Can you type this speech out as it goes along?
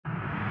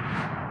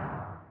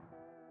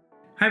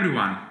Hi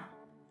everyone!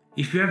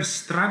 If you have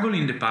struggled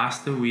in the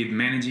past with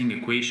managing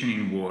equation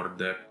in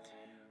Word,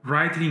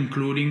 rightly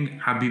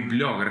including a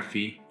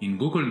bibliography in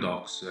Google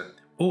Docs,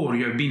 or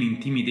you have been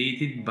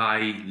intimidated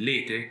by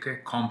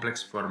LaTeX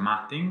complex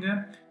formatting,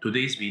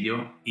 today's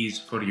video is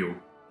for you.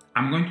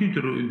 I'm going to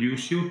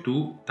introduce you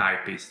to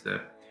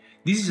Typst.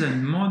 This is a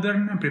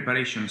modern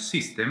preparation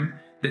system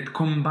that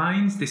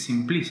combines the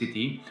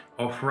simplicity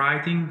of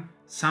writing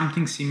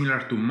something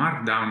similar to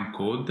Markdown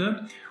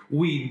code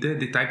with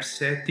the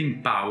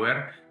typesetting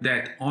power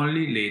that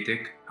only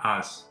LaTeX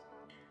has.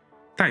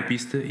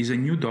 Typst is a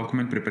new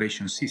document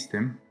preparation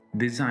system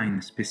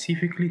designed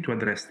specifically to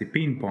address the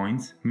pain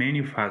points many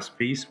of us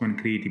face when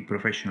creating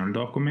professional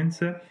documents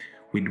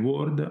with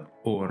Word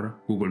or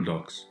Google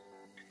Docs.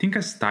 Think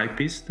of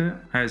Typst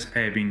as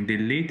having the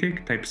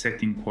LaTeX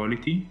typesetting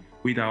quality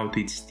without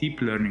its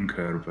steep learning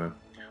curve,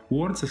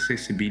 Word's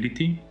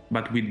accessibility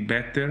but with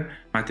better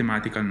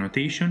mathematical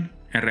notation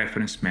and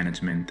reference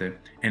management,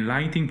 and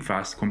lightning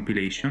fast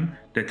compilation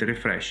that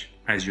refresh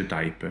as you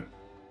type.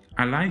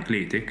 Unlike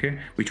LaTeX,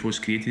 which was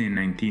created in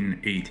the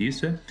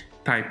 1980s,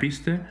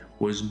 Typst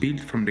was built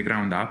from the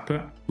ground up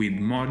with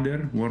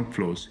modern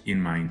workflows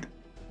in mind.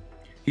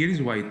 Here is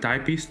why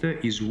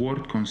Typst is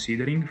worth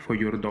considering for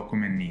your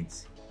document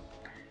needs.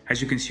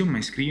 As you can see on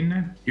my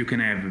screen, you can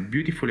have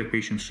beautiful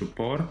equation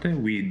support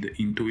with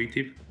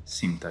intuitive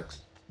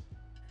syntax.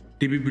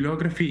 The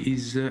bibliography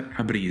is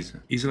a breeze.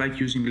 It's like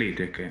using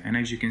LaTeX, and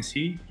as you can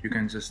see, you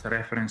can just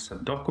reference a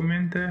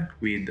document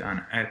with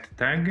an @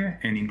 tag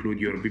and include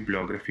your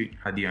bibliography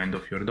at the end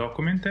of your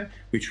document,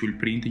 which will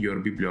print your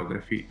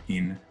bibliography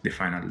in the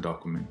final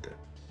document.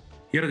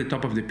 Here at the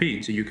top of the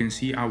page, you can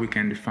see how we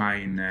can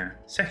define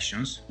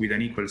sections with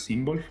an equal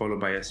symbol followed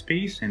by a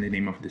space and the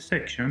name of the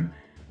section,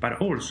 but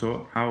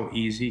also how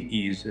easy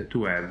it is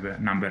to have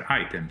number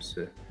items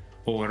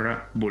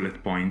or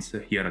bullet points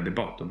here at the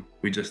bottom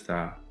with just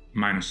a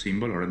minus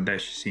symbol or a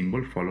dash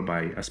symbol followed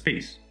by a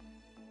space.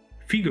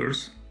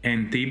 Figures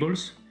and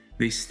tables,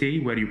 they stay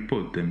where you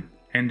put them,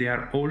 and they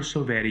are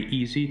also very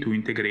easy to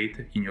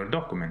integrate in your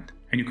document,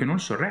 and you can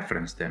also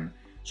reference them.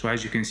 So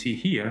as you can see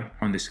here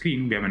on the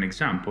screen, we have an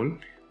example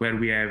where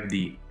we have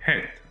the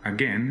head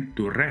again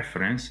to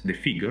reference the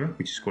figure,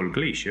 which is called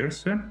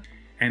glaciers,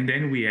 and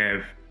then we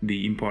have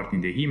the importing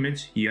the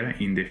image here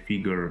in the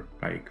figure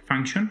like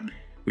function,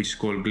 which is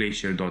called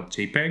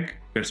glacier.jpg.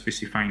 We're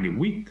specifying the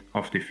width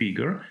of the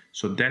figure,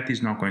 so that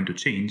is not going to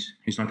change.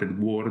 It's not that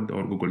Word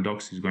or Google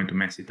Docs is going to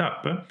mess it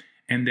up.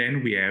 And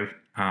then we have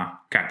a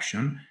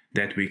caption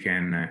that we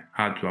can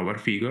add to our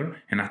figure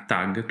and a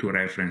tag to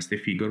reference the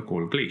figure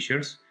called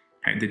glaciers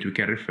and that we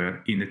can refer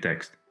in the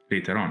text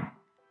later on.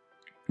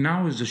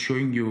 Now is just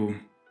showing you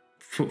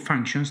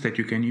functions that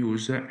you can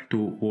use to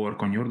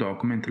work on your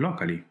document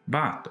locally,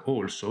 but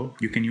also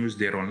you can use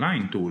their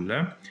online tool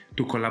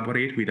to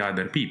collaborate with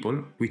other people,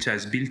 which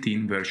has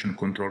built-in version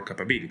control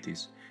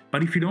capabilities.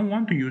 But if you don't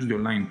want to use the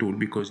online tool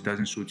because it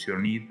doesn't suit your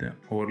need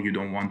or you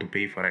don't want to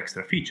pay for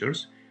extra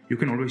features, you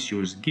can always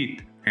use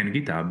Git and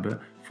GitHub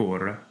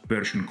for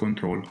version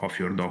control of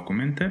your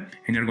document,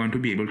 and you're going to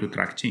be able to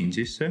track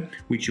changes,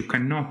 which you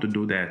cannot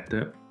do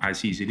that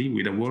as easily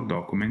with a Word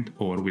document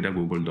or with a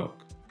Google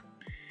Doc.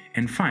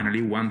 And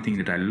finally, one thing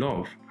that I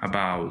love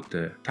about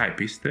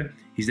Typst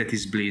is that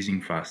it's blazing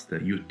fast.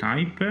 You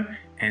type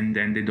and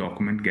then the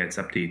document gets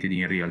updated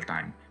in real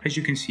time. As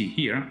you can see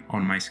here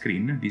on my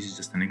screen, this is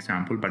just an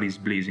example, but it's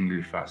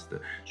blazingly fast. So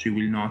you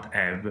will not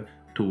have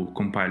to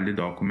compile the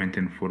document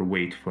and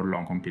wait for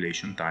long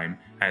compilation time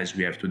as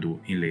we have to do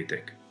in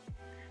LaTeX.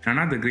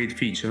 Another great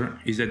feature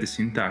is that the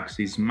syntax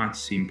is much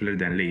simpler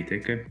than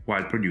LaTeX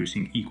while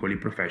producing equally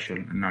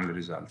professional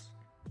results.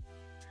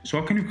 So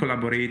how can you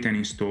collaborate and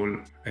install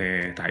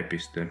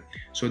Typst?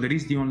 So there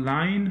is the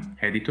online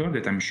editor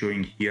that I'm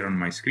showing here on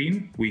my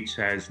screen, which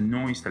has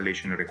no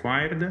installation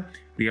required,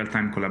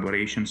 real-time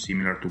collaboration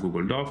similar to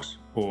Google Docs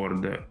or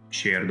the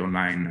shared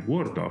online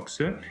Word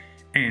docs,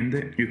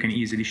 and you can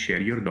easily share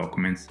your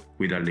documents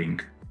with a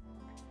link.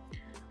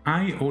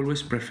 I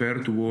always prefer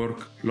to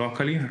work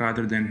locally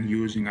rather than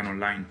using an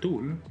online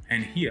tool,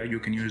 and here you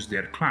can use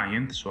their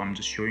client, so I'm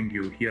just showing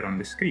you here on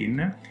the screen,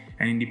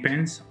 and it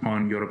depends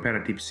on your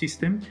operative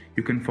system,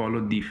 you can follow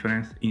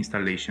different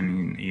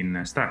installation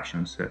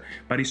instructions,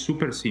 but it's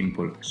super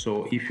simple.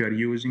 So if you are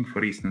using,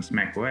 for instance,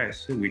 Mac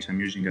OS, which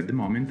I'm using at the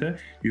moment,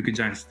 you can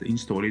just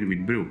install it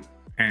with Brew,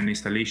 and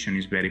installation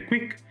is very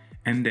quick,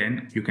 and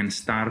then you can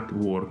start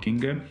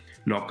working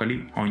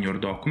locally on your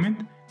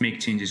document, make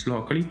changes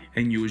locally,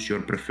 and use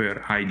your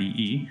preferred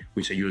IDE,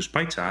 which I use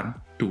PyCharm,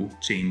 to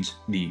change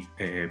the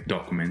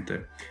document.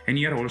 And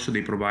here also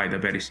they provide a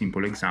very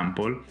simple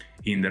example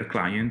in their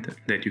client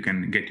that you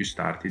can get you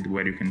started,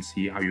 where you can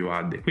see how you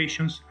add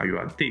equations, how you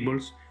add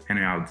tables, and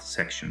how you add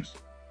sections.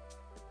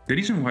 The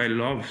reason why I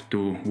love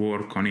to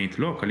work on it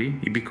locally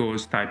is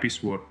because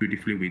Typst works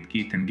beautifully with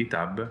Git and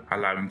GitHub,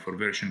 allowing for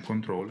version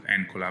control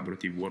and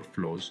collaborative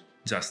workflows,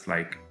 just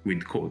like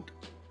with code.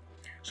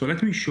 So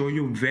let me show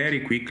you very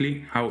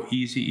quickly how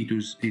easy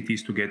it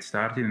is to get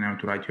started and how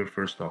to write your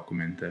first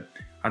document.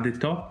 At the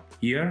top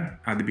here,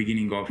 at the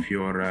beginning of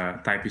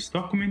your Typist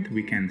document,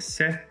 we can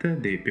set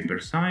the paper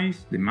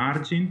size, the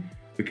margin,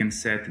 we can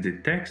set the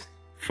text,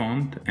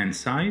 font and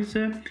size,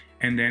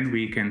 and then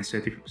we can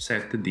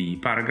set the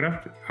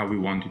paragraph how we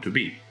want it to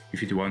be,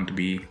 if it want to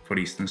be, for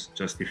instance,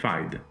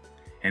 justified.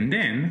 And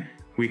then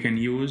we can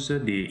use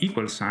the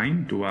equal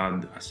sign to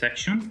add a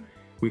section.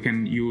 We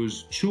can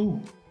use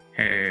two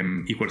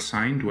equal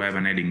sign to have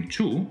an heading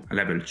 2, a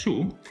level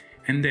 2,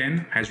 and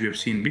then, as we have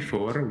seen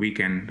before, we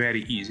can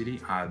very easily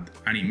add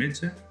an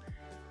image.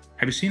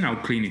 Have you seen how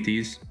clean it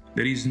is?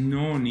 There is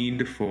no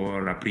need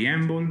for a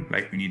preamble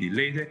like we need in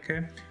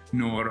LaTeX,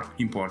 nor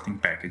importing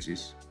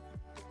packages.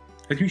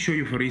 Let me show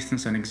you, for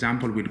instance, an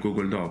example with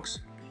Google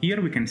Docs. Here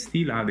we can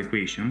still add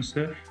equations,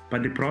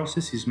 but the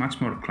process is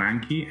much more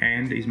clunky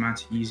and is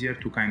much easier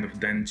to kind of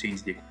then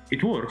change the.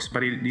 It works,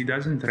 but it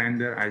doesn't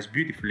render as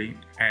beautifully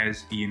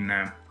as in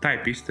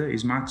Typist.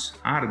 It's much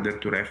harder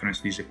to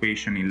reference this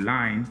equation in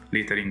line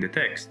later in the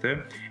text,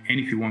 and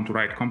if you want to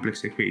write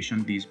complex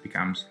equation, this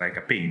becomes like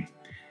a pain.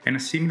 And a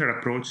similar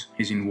approach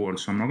is in Word,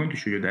 so I'm not going to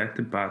show you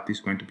that, but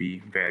it's going to be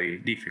very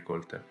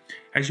difficult.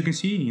 As you can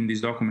see in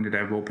this document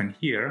that I've opened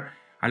here,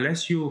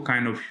 unless you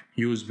kind of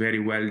use very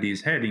well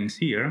these headings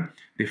here,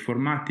 the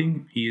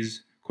formatting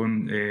is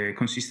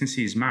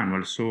consistency is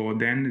manual, so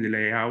then the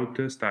layout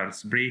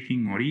starts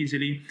breaking more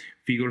easily.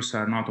 Figures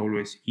are not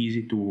always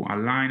easy to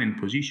align and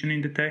position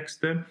in the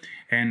text,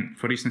 and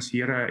for instance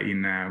here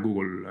in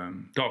Google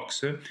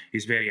Docs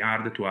it's very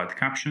hard to add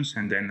captions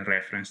and then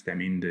reference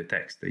them in the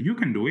text. You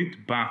can do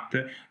it, but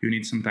you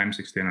need sometimes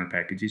external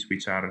packages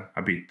which are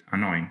a bit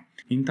annoying.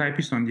 In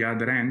Typist, on the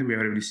other hand, we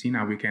have already seen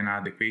how we can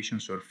add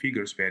equations or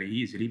figures very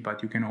easily,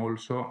 but you can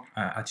also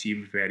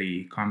achieve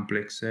very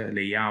complex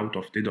layout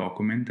of the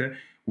document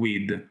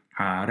with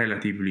a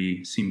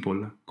relatively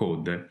simple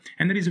code.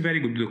 And there is a very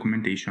good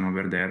documentation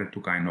over there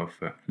to kind of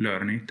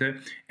learn it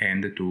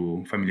and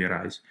to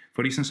familiarize.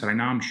 For instance, right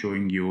now I'm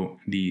showing you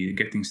the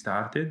getting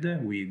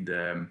started with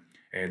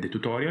the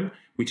tutorial,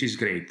 which is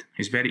great.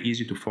 It's very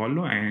easy to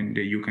follow and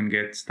you can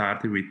get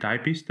started with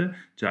Typist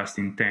just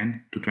in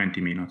 10 to 20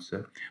 minutes.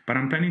 But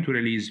I'm planning to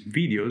release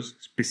videos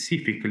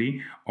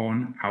specifically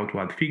on how to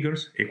add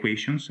figures,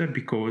 equations,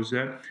 because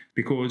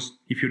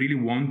if you really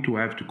want to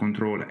have to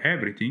control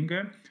everything,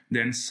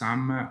 then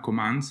some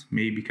commands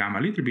may become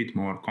a little bit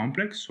more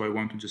complex. So I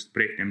want to just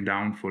break them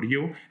down for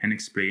you and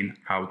explain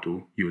how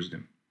to use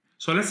them.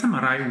 So let's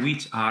summarize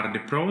which are the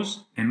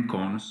pros and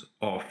cons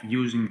of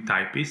using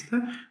Typist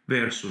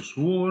versus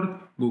Word,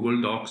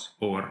 Google Docs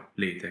or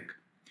LaTeX.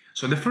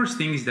 So the first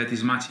thing is that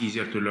it's much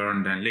easier to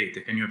learn than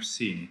LaTeX, and you have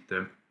seen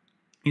it.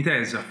 It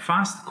has a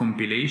fast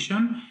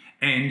compilation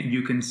and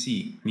you can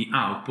see the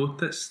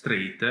output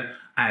straight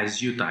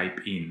as you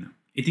type in.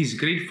 It is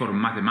great for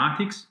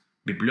mathematics,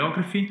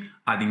 bibliography,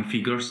 adding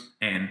figures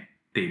and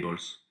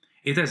tables.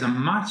 It has a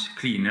much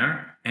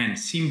cleaner and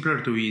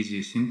simpler to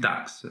easy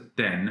syntax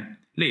than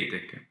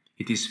LaTeX.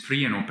 It is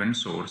free and open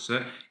source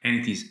and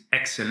it is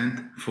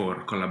excellent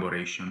for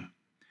collaboration.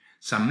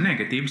 Some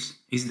negatives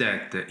is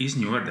that it is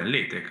newer than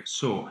LaTeX,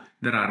 so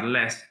there are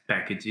less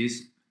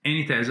packages and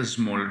it has a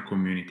smaller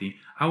community.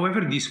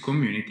 However, this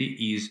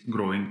community is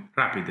growing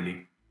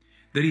rapidly.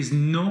 There is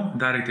no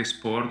direct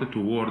export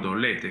to Word or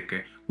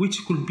LaTeX,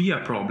 which could be a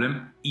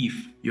problem if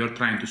you're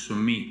trying to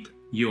submit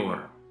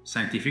your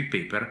scientific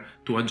paper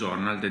to a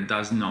journal that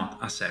does not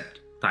accept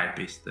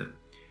Typist.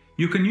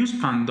 You can use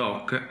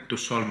Pandoc to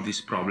solve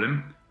this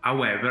problem,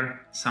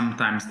 however,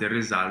 sometimes the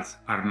results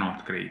are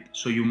not great,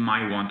 so you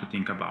might want to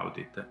think about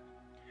it.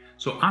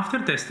 So after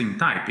testing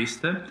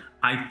Typist,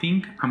 I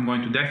think I'm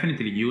going to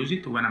definitely use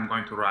it when I'm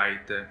going to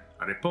write a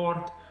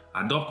report,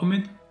 a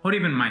document, or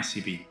even my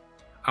CV.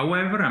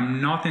 However,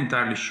 I'm not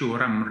entirely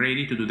sure I'm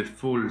ready to do the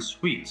full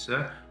switch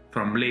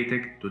from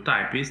LaTeX to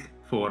Typist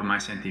for my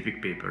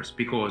scientific papers,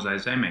 because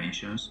as I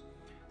mentioned,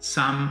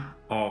 some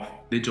of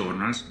the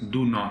journals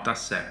do not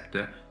accept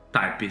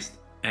Typist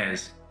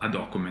as a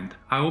document.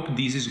 I hope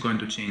this is going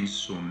to change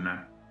soon.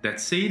 That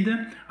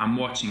said, I'm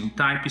watching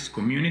Typist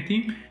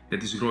community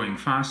that is growing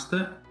fast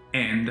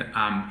and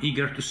I'm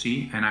eager to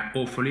see, and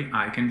hopefully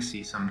I can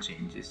see some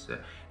changes.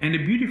 And the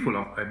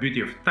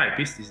beauty of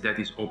Typist is that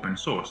it's open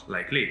source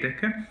like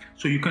LaTeX,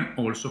 so you can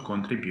also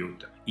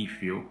contribute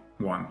if you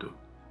want to.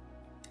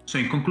 So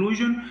in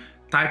conclusion,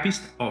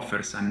 Typist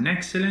offers an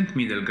excellent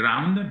middle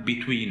ground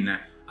between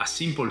a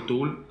simple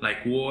tool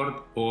like Word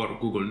or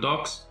Google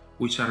Docs,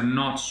 which are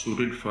not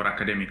suited for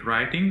academic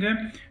writing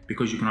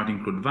because you cannot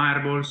include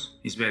variables,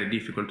 it's very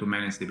difficult to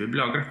manage the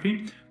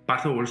bibliography,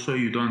 but also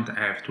you don't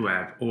have to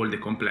have all the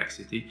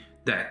complexity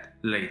that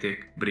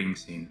LaTeX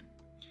brings in.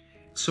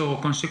 So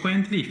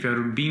consequently, if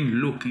you've been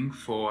looking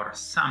for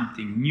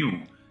something new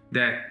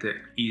that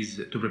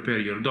is to prepare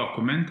your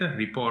document,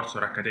 reports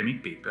or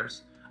academic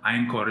papers, I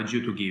encourage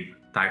you to give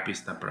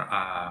Typist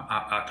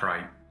a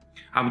try.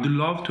 I would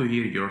love to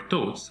hear your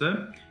thoughts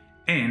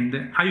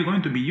and how you're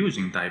going to be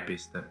using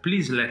Typist.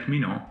 Please let me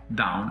know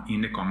down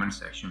in the comment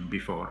section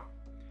before.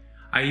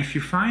 If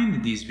you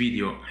find this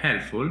video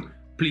helpful,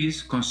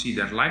 please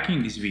consider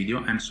liking this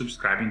video and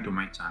subscribing to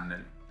my channel.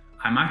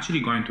 I'm actually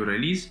going to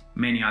release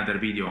many other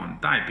videos on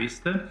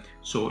Typist,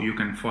 so you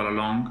can follow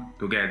along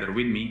together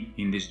with me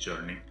in this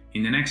journey.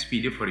 In the next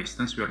video, for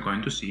instance, we are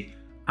going to see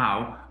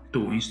how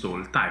to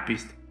install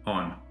Typist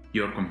on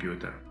your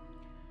computer.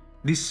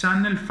 This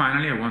channel,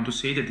 finally, I want to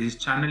say that this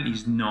channel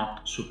is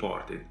not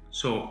supported.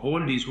 So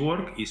all this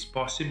work is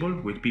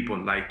possible with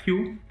people like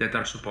you that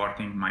are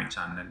supporting my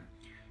channel.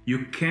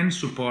 You can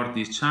support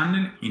this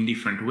channel in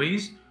different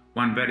ways.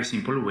 One very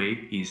simple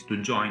way is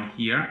to join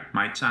here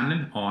my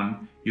channel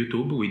on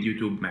YouTube with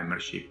YouTube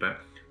membership.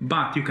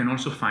 But you can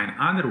also find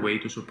other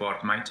ways to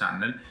support my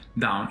channel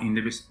down in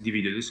the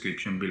video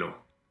description below.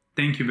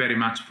 Thank you very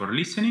much for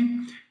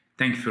listening.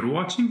 Thank you for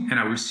watching, and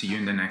I will see you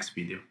in the next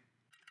video.